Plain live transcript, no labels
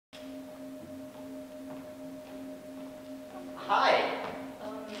Hi.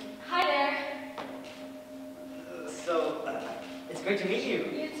 Hi there. It's great to meet you.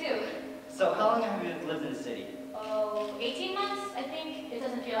 You too. So, how long have you lived in the city? Oh, 18 months, I think. It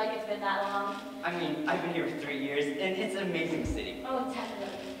doesn't feel like it's been that long. I mean, I've been here for 3 years, and it's an amazing city. Oh,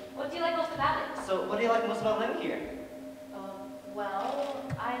 definitely. What do you like most about it? So, what do you like most about living here? Well,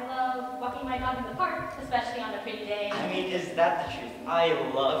 I love walking my dog in the park, especially on a pretty day. I mean, is that the truth? I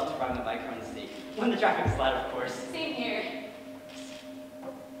love to ride my bike around the city. When the traffic is loud, of course. Same here.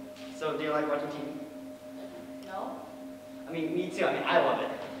 So, do you like watching TV? No? I mean, me too. I mean, I love it.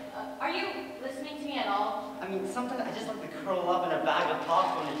 Are you listening to me at all? I mean, sometimes I just like to curl up in a bag of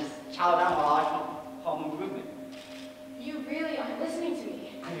popcorn and just chow down while I watch Home Improvement. You really aren't listening to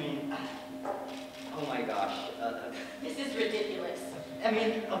me. I mean, oh my gosh. This is ridiculous. I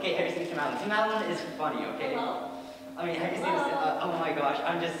mean, okay, have you seen Tim Allen? Tim Allen is funny, okay? Hello? I mean, have you seen Hello? this? Oh my gosh,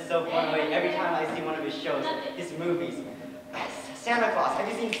 I'm just so blown away every time I see one of his shows, Nothing. his movies. Santa Claus, have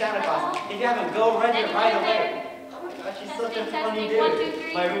you seen Santa Hello? Claus? If you haven't, go rent it right Anyone away. there? Oh my gosh, he's Testing, such a funny testing, 1, 2, dude.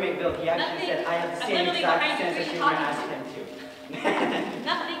 3. My roommate Bill, he actually Nothing. said I have the I'm same literally exact behind you, sense of so humor you're as talking him too.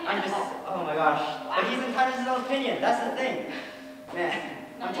 Nothing I'm at just, all. oh my gosh. But he's entitled to his own opinion, that's the thing. Man,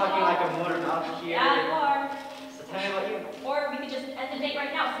 I'm talking like a motor mouth here. Yeah, you are. So tell me about you. Or we could just end the date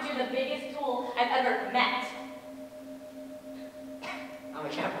right now, since you're the biggest tool I've ever met. I'm a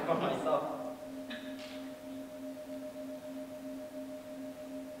Capricorn myself.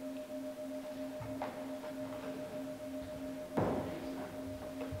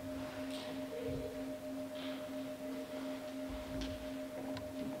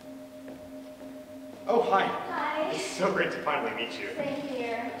 Oh, hi. Hi. It's so great to finally meet you. Same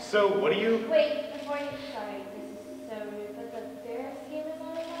here. So, what do you... Wait, before you... Sorry, this is so rude, but the Bears game is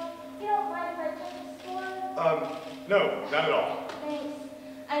on right now. You don't mind if I check the score? No, not at all. Thanks.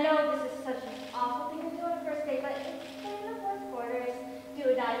 I know this is such an awful thing to do on a first date, but it's in the fourth quarters. Do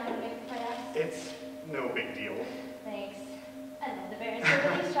or die for the make the playoffs. It's no big deal. Thanks. I love the Bears.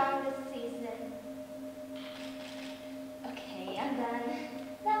 They're really strong this season. Okay, I'm done.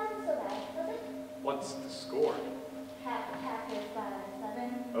 That wasn't so bad, was it? What's the score? Packers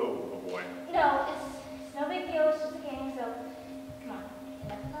 5-7. Oh boy. No, it's no big deal. It's just a game, so come on.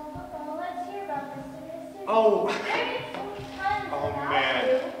 NFL football. Let's hear about this. Oh. There's tons Oh, about man.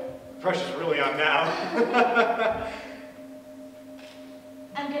 you. Pressure's really on now.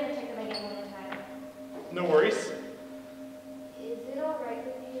 I'm gonna check the game one more time. No worries. Is it alright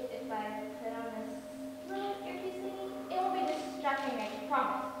with you if I put on this little earpiece thingy? It won't be distracting, I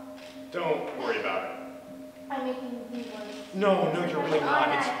promise. Don't worry about it. I'm making you worse. No, you're really not.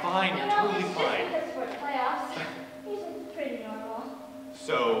 It's fine. You You're know, totally it's fine. just because for playoffs. Usually it's pretty normal.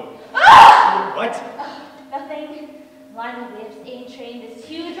 So... Ah! What? Nothing. Lionel Gibbs ain't trained this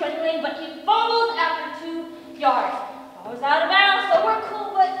huge running lane, but he fumbles after 2 yards. I was out of bounds, so we're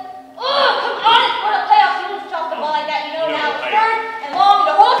cool, but come on, it's for the playoffs. You don't drop the ball like that. You know now it's third and long.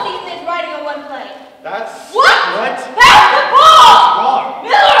 The whole season is riding on one play. That's... What? What? Pass the ball! Wrong.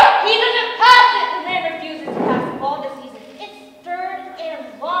 Miller! He doesn't pass it! The man refuses to pass the ball this season. It's third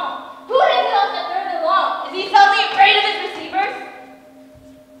and long. Who has it off at third and long? Is he suddenly afraid of his receivers?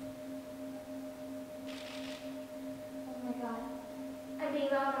 Oh my god. I'm being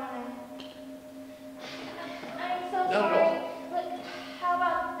loud, aren't I? I'm so No, no. sorry. Look, how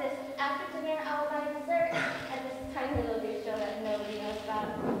about this? After dinner, I'll buy dessert at this tiny little bistro that nobody knows about.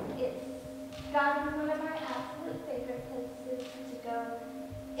 It's gotta be one of my absolute favorite places to go.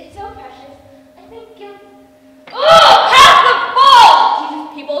 It's so precious. I think you'll... Oh! Pass the ball! Jesus,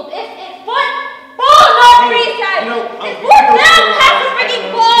 people, it's football, not freestyle! It's we foot could go now! somewhere Pass else. the I freaking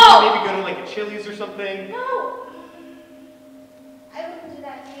don't know, ball! Maybe go to like a Chili's or something. No! I wouldn't do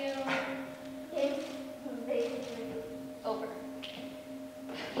that to you. It's basically over.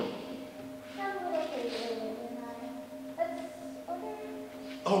 I'm a little crazy lately, and that's okay.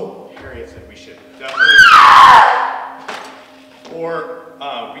 Oh, Harriet said we should definitely... Or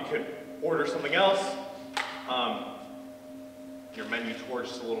we could order something else. Your menu tore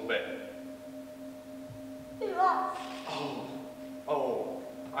just a little bit. We lost. Oh,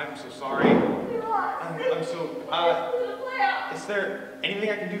 I'm so sorry. We lost. I'm so, To the playoffs. is there anything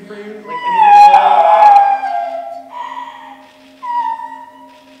I can do for you? Like anything at all?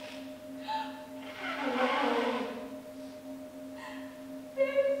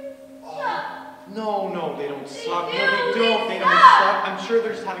 No, they don't suck. No, they don't. They don't suck. I'm sure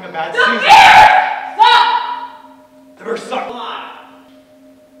they're just having a bad season. The Bears suck.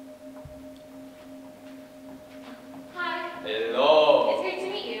 Hi. Hello. It's great to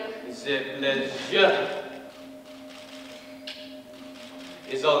meet you. It's a pleasure.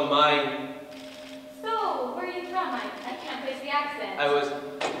 It's all mine. So, where are you wrong, Mike. I can't place the accent. I was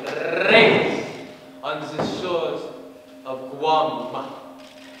raised on the shores of Guam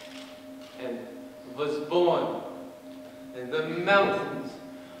and was born in the mountains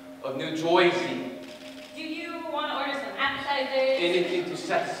of New Jersey. Do you want to order some appetizers? Anything to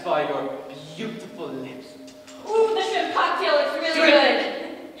satisfy your beautiful lips. Ooh, the shrimp cocktail looks really good.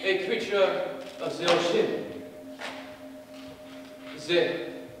 A creature of the ocean. The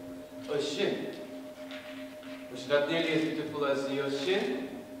ocean. Which is not nearly as beautiful as the ocean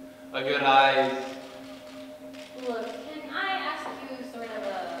of your eyes. Look, can I ask you sort of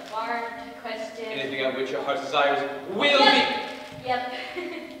a barbed question? Anything of which your heart desires will Yep. Yep.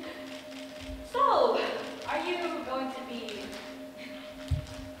 So, are you going to be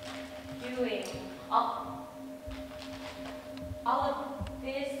doing all of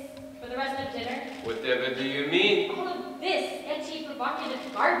this for the rest of dinner? be. Whatever do you mean? All of this empty, provocative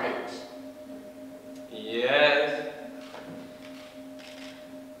garbage. Yes.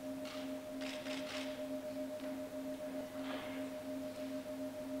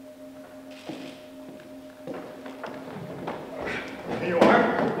 Here you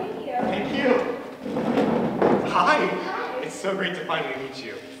are. Thank you. Thank you. Hi. Hi. It's so great to finally meet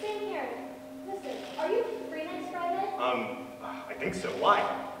you. Same here. Listen, are you free next Friday? I think so. Why?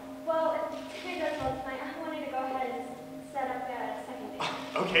 Well, if dinner goes well tonight, I wanted to go ahead and set up a second date.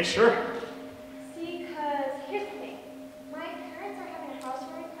 Okay, sure. See, because here's the thing. My parents are having a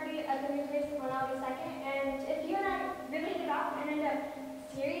housewarming party at the new place on August 2nd, and if you and I really hit it off and end up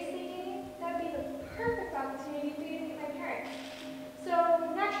seriously dating, that would be the perfect opportunity for you to meet my parents. So,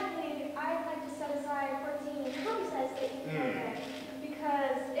 naturally, I'd like to set aside 14 homicides days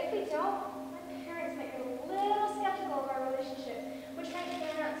because if we don't, my parents might get a little skeptical of our relationship, which might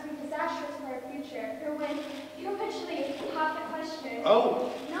turn out to be disastrous for our future, or when you eventually pop the question.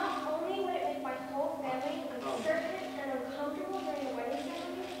 Oh. Not only would it make my whole family uncertain and uncomfortable during the wedding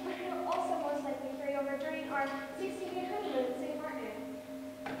ceremony, but it will also most likely carry over during our 16-day honeymoon in St. Martin.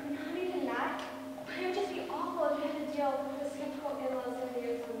 Not even that, but it would just be awful if we had to deal with the skeptical in-laws in the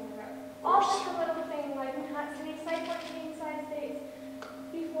years on the road. All just a little thing like not sending site 14 size days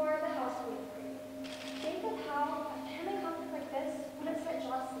before the housewarming party. Think of how a family conflict like this would upset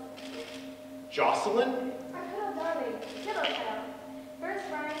Jocelyn. Jocelyn? Our little darling, middle child. First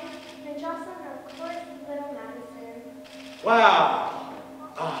Ryan, then Jocelyn, and of course, little Madison. Wow.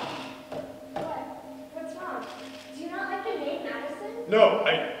 What? What's wrong? Do you not like the name Madison? No,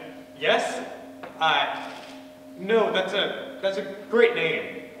 yes? No, that's a great name.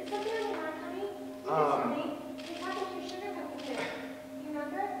 It's something on your mind, honey. You tell me. It's happened to your sugar puppy too. You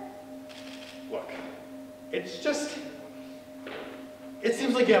remember? Look, it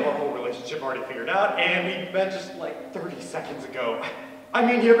seems like you have our whole relationship already figured out, and we met just like 30 seconds ago. I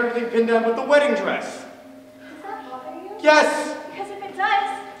mean, you have everything pinned down with the wedding dress. Does that bother you? Yes! Because if it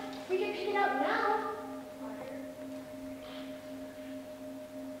does, we can pick it out now.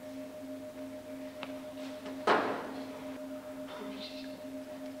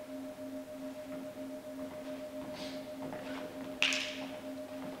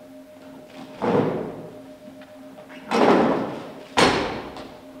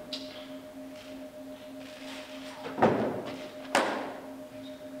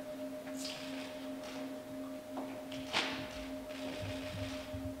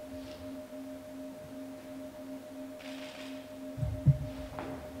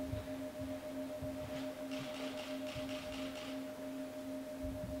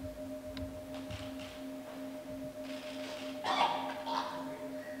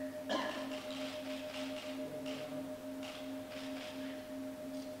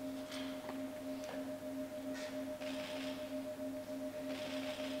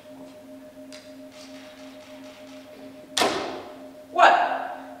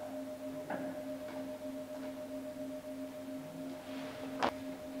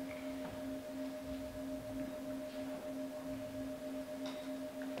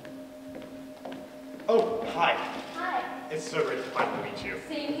 Oh, hi. Hi. It's so great to finally meet you.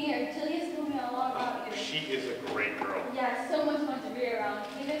 Same here. Julia's told me a lot about you. She is a great girl. Yeah, so much fun to be around.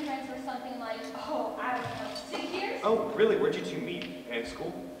 We've been friends for something like, I don't know, 6 years? Oh, really? Where'd you two meet? In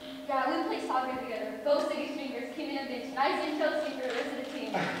school? Yeah, we played soccer together. Both City Fingers came in a bench, and I was in Chelsea for the rest of the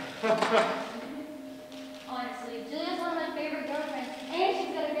team. Honestly, Julia's one of my favorite girlfriends, and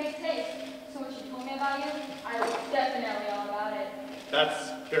she's got a great taste. So when she told me about you, I was definitely all about it.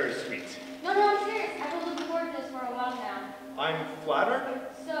 That's very sweet. No, I'm serious. I've been looking forward to this for a while now. I'm flattered.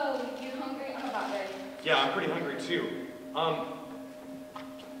 So, you hungry? I'm about ready. Yeah, I'm pretty hungry too.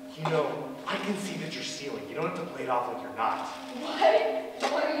 You know, I can see that you're stealing. You don't have to play it off like you're not.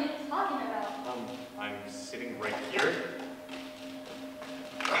 What? What are you talking about? I'm sitting right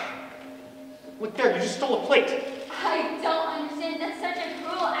There, you just stole a plate. I don't understand. That's such a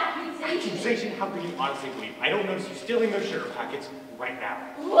cruel accusation. Accusation? How could you honestly believe? I don't notice you stealing those sugar packets right now.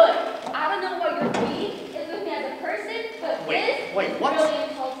 Look, I don't know what your beef is with me as a person, but Wait, this is what? really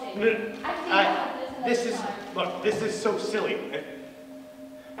insulting. No, I think I'll have this another time. Look, this is so silly.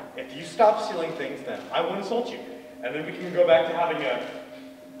 If you stop stealing things, then I won't insult you. And then we can go back to having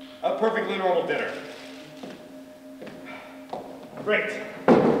a perfectly normal dinner. Great.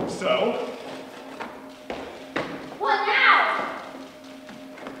 So, What now?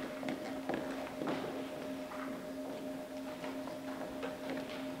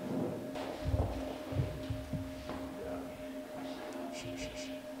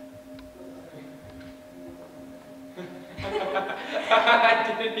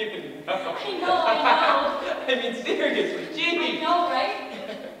 I didn't even know. I know. I mean, seriously, I gee. know,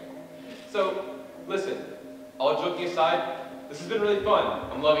 right? So, listen, all joking aside, this has been really fun.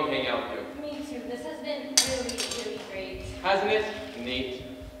 I'm loving hanging out with you. Me too. This has been really, really great. Hasn't it? Neat.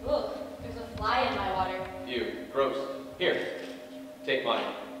 Ugh, there's a fly in my water. Ew, gross. Here, take mine.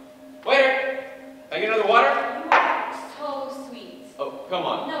 Waiter! Can I get another water? You are so sweet. Oh, come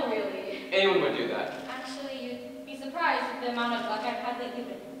on. No, really. Anyone would do that. Actually, you'd be surprised at the amount of luck I've had lately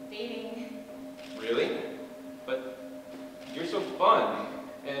with dating. Really? But you're so fun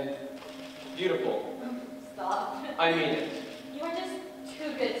and beautiful. Stop. I mean it. You are just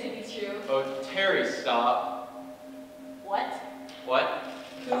too good to be true. Oh, Terry, stop. What? What?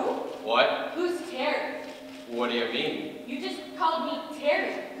 Who? What? Who's Terry? What do you mean? You just called me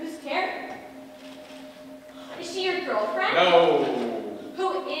Terry. Who's Terry? Is she your girlfriend? No.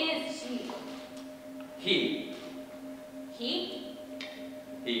 Who is she? He. He?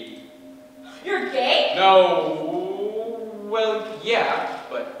 He. You're gay? No. Well, yeah,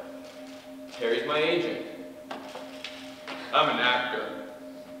 but Terry's my agent. I'm an actor.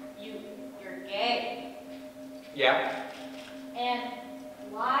 You're gay. Yeah. And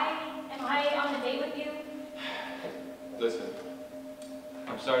why am I on a date with you? Listen,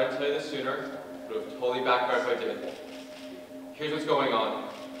 I'm sorry to tell you this sooner, but it would totally backfire if I did. Here's what's going on.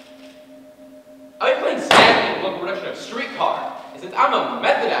 I've been playing Stanley in the local production of Streetcar, and since I'm a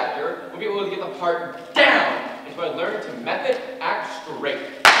method actor, we'll be able to get the part down until I learn to method act straight.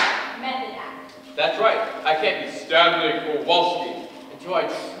 Method act. That's right, I can't be Stanley Kowalski until I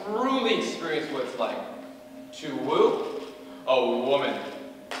truly experience what it's like to woo a woman.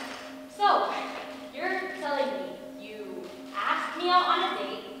 So, you're telling me you asked me out on a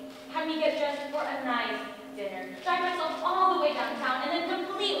date, had me get dressed for a nice dinner, drive myself all the way downtown, and then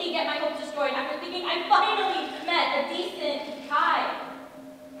completely get my hopes destroyed after thinking I finally met a decent guy.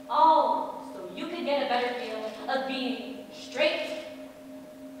 All so you could get a better feel of being straight.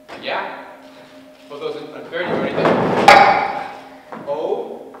 Yeah? Well, those unfair to do anything?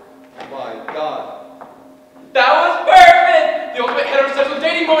 Oh my god. That was perfect! The ultimate heterosexual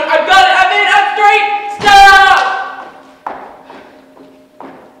dating moment. I've got it! I made it! I'm straight! Stop!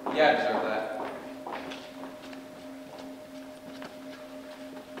 Yeah, I deserve that.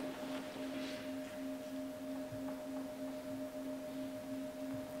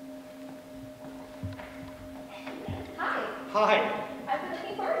 Hi. Hi. I've been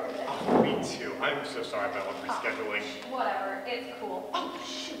looking forward to this. Oh, me too. I'm so sorry about rescheduling. Whatever. It's cool. Oh,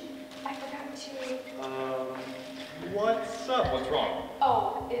 shoot. I forgot to... What's up? What's wrong?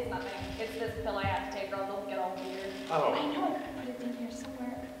 Oh, it's nothing. It's this pill I have to take, or I'll get all weird. Oh. I know I could put it in here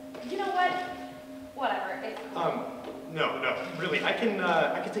somewhere. You know what? Whatever. It's cool. No, really. I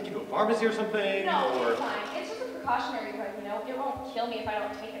can take you to a pharmacy or something. No, or... it's fine. It's just a precautionary drug, you know? It won't kill me if I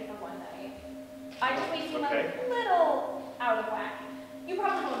don't take it for one night. I just may seem Okay. a little out of whack. You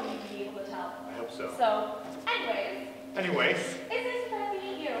probably won't even be able to tell. I hope so. So, anyways, Anyways, it's nice to finally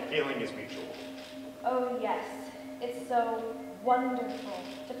meet you. feeling is mutual. Oh, yes. It's so wonderful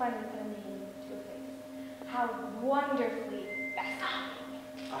to finally put a name to a face. How wonderfully fascinating.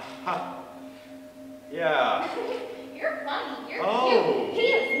 Aha. Yeah. You're funny. You're Oh. cute. He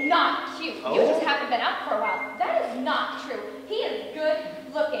is not cute. You Oh. just haven't been out for a while. That is not true. He is good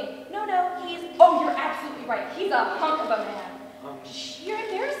looking. No, he's... Oh, you're absolutely right. He's a hunk of a man. Shh, you're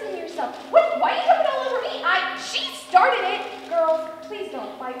embarrassing yourself. Wait, why are you jumping all over me? She started it. Girls, please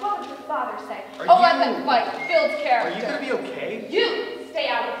don't fight. What would your father say? Are Let you- them fight. Build Are character. you gonna be okay? You stay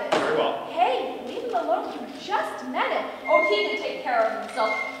out of this. Very well. Hey, leave him alone. You just met him. Oh, he can take care of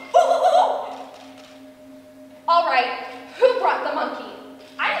himself. Ooh! All right, who brought the monkey?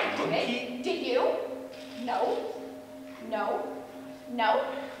 I didn't do Monkey? it. Did you? No. No. No.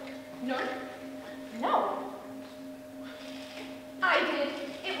 No. No. I did.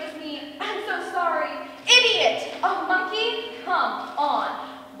 It was me. I'm so sorry. Idiot! A monkey? Come on.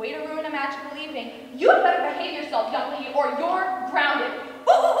 Way to ruin a magical evening. You had better behave yourself, young lady, or you're grounded.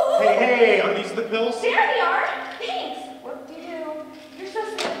 Ooh, ooh, ooh, ooh. Hey, are these the pills? There they are. Thanks. What do you do? You're so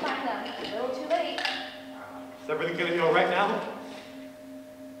sweet to find them. A little too late. Is everything gonna be all right now?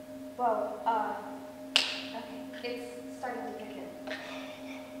 Well, okay. It's starting to kick in.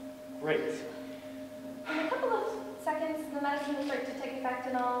 Great. In a couple of seconds, the medicine will start to take effect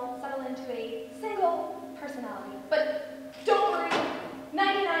and I'll settle into a single personality. But don't worry,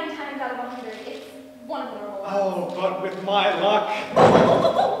 99 times out of 100, it's one of the normal ones. Oh, but with my luck.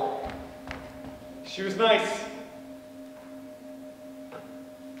 She was nice.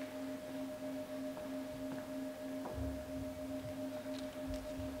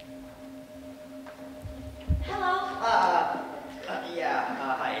 Hello.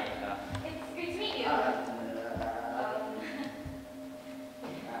 Hi. It's great to meet you.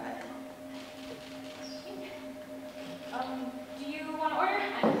 Do you want to order?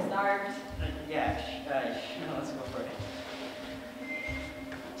 I'm starved. Let's go for it.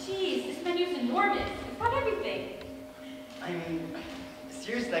 Jeez, this menu's enormous. It's got everything. I mean,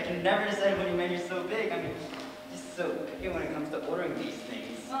 seriously, I can never decide when your menu's so big. I mean, just so picky when it comes to ordering these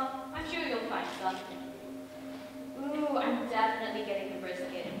things. Well, I'm sure you'll find some. Ooh, I'm definitely getting the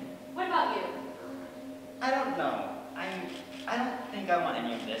brisket. What about you? I don't know. I don't think I want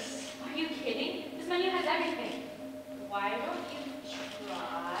any of this. Are you kidding? This menu has everything. Why don't you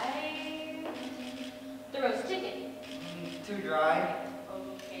try the roast chicken? Too dry.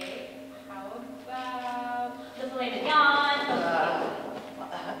 Okay. How about the filet mignon?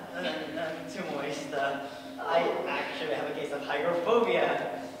 Too moist. I actually have a case of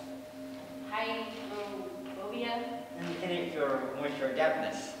hygrophobia. Hydrophobia? And if you're moisture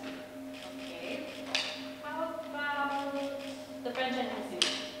dampness. Okay. How about the French onion soup?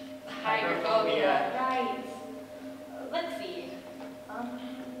 Hygrophobia. Right. Let's see.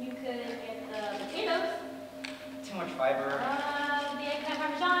 You could get the potatoes. Too much fiber. The eggplant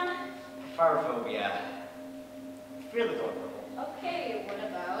parmesan. Phyrophobia. Fear the color purple. Okay, what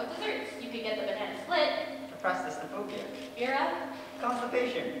about desserts? You could get the banana split. Procrastinophobia. Fear of?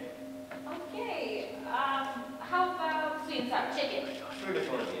 Constipation. Okay. How about sweet and sour chicken?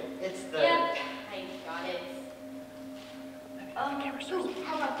 Fruitophobia. It's the... Yep, I got it. Ooh,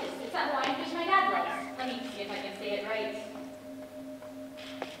 how about this? It's that Hawaiian fish my dad likes. Let me see if I can say it right.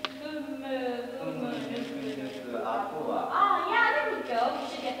 Ah, yeah, there we go. You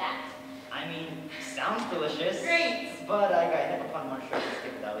should get that. I mean, sounds delicious. Great. But I got hit upon one sugar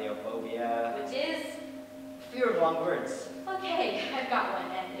stick with aliophobia. Which is? Fear of long words. Okay, I've got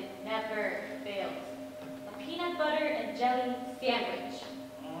one, and it never fails. A peanut butter and jelly sandwich.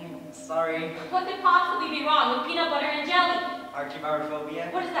 Sorry. What could possibly be wrong with peanut butter and jelly?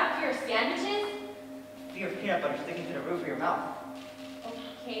 Archivirophobia. What is that, fear of sandwiches? Fear of peanut butter sticking to the roof of your mouth.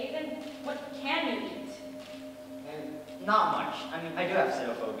 Okay, then what can you eat? Not much. I mean, I do have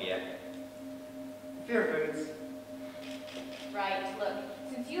xenophobia. Fear of foods. Right, look,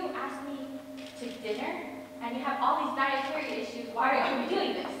 since you asked me to dinner, and you have all these dietary issues, why are we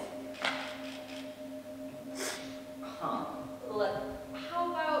doing this? Huh. Look,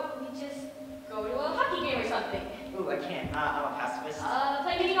 how about we just go to a hockey game or something? Ooh, I can't. I'm a pacifist.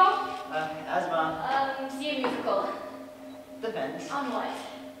 Play mini golf? Asthma. See a musical. Depends. On what?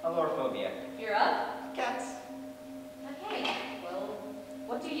 Alorophobia. Fear of? Cats. Okay, well,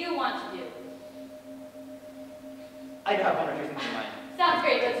 what do you want to do? I do have one or two things in mind. Sounds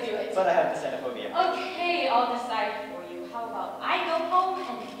great, let's do it. But I have the xenophobia. Okay, I'll decide for you. How about I go home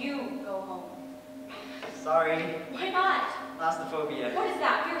and you go home? Sorry. Why not? Nosnophobia. What is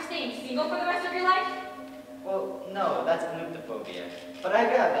that? Fear of staying single for the rest of your life? Well, no, that's anutophobia. But I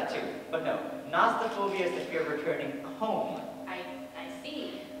do have that too. But no, nosnophobia is the fear of returning home. I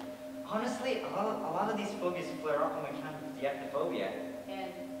see. Honestly, a lot of these phobias flare up when we come to deactophobia.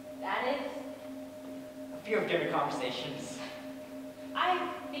 And that is? A fear of dinner conversations. I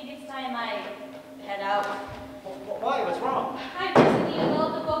think it's time I head out. Why? What's wrong? I've recently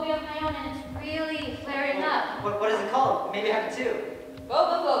developed a phobia of my own and it's really flaring up. What is it called? Maybe I have it too.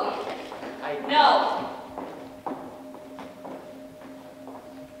 Phobophobia. No.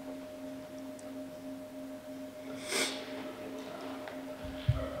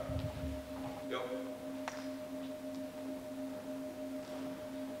 Go.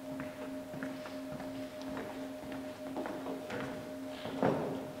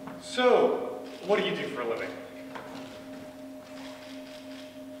 So, what do you do for a living?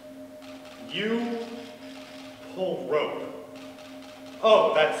 You pull rope.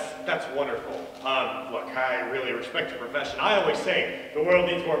 Oh, that's wonderful. Look, I really respect your profession. I always say the world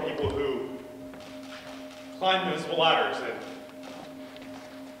needs more people who climb invisible ladders and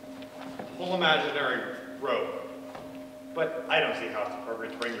whole imaginary rope. But I don't see how it's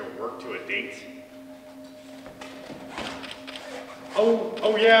appropriate to bring your work to a date.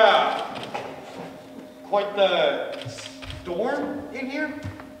 Oh yeah. Quite the storm in here.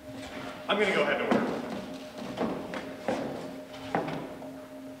 I'm gonna go head to work.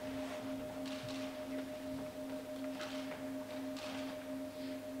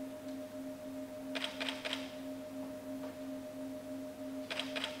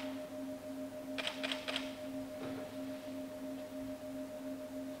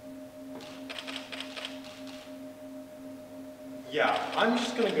 Yeah, I'm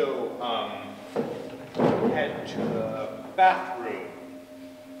just gonna go head to the bathroom.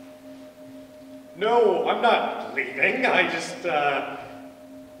 No, I'm not leaving. I just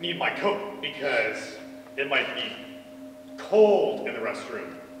need my coat because it might be cold in the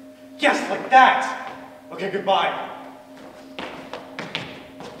restroom. Yes, like that. Okay, goodbye.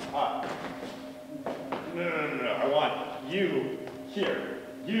 No. I want you here.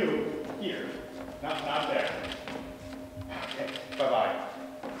 You here. Not there. Okay, bye-bye.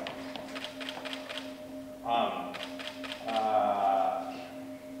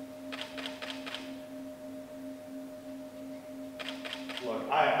 Look,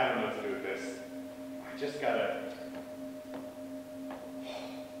 I don't know what to do with this. I just gotta...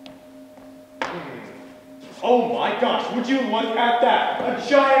 Oh my gosh, would you look at that? A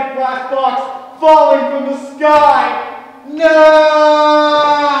giant glass box falling from the sky! No!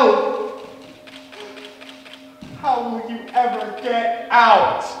 How will you ever get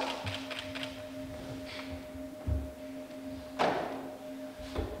out?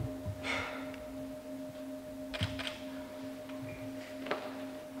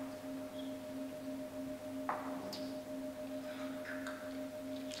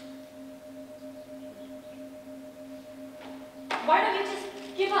 Why don't you just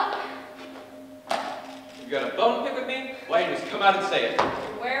give up? You got a bone to pick with me? Why don't you just come out and say it?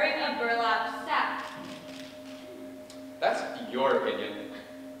 You're wearing a burlap sack. That's your opinion.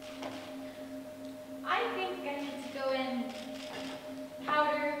 I think I need to go and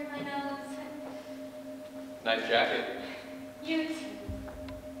powder my nose. Nice jacket. You too.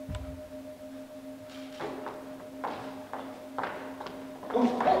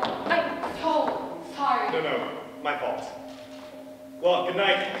 Oh, I'm so sorry. No, my fault. Well, good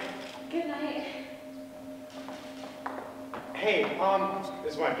night. Good night. Hey,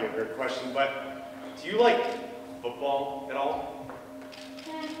 this might be a weird question, but do you like football at all?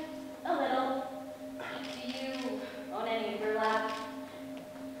 A little. Do you own any burlap?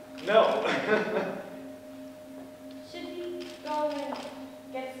 No. Should we go and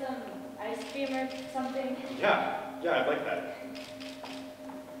get some ice cream or something? Yeah, I'd like that.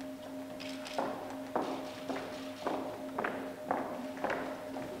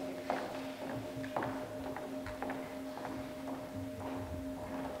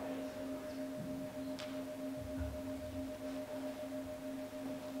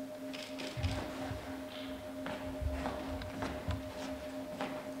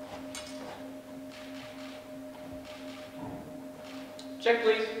 Check,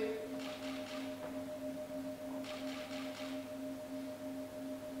 please.